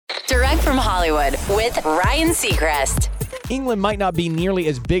Direct from Hollywood with Ryan Seacrest. England might not be nearly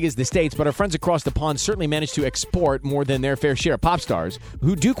as big as the States, but our friends across the pond certainly managed to export more than their fair share of pop stars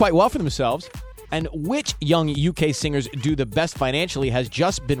who do quite well for themselves. And which young UK singers do the best financially has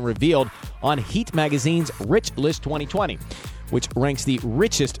just been revealed on Heat Magazine's Rich List 2020, which ranks the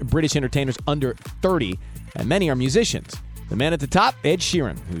richest British entertainers under 30, and many are musicians. The man at the top, Ed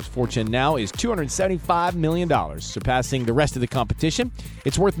Sheeran, whose fortune now is $275 million, surpassing the rest of the competition.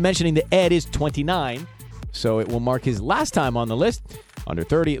 It's worth mentioning that Ed is 29, so it will mark his last time on the list, under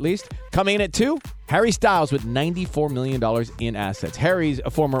 30 at least. Coming in at 2, Harry Styles with $94 million in assets. Harry's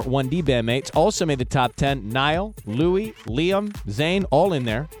former 1D bandmates also made the top 10. Niall, Louis, Liam, Zayn, all in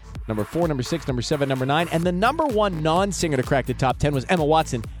there. Number 4, number 6, number 7, number 9. And the number 1 non-singer to crack the top 10 was Emma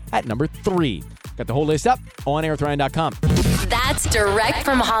Watson at number 3. Got the whole list up on airwithryan.com. That's Direct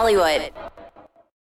from Hollywood.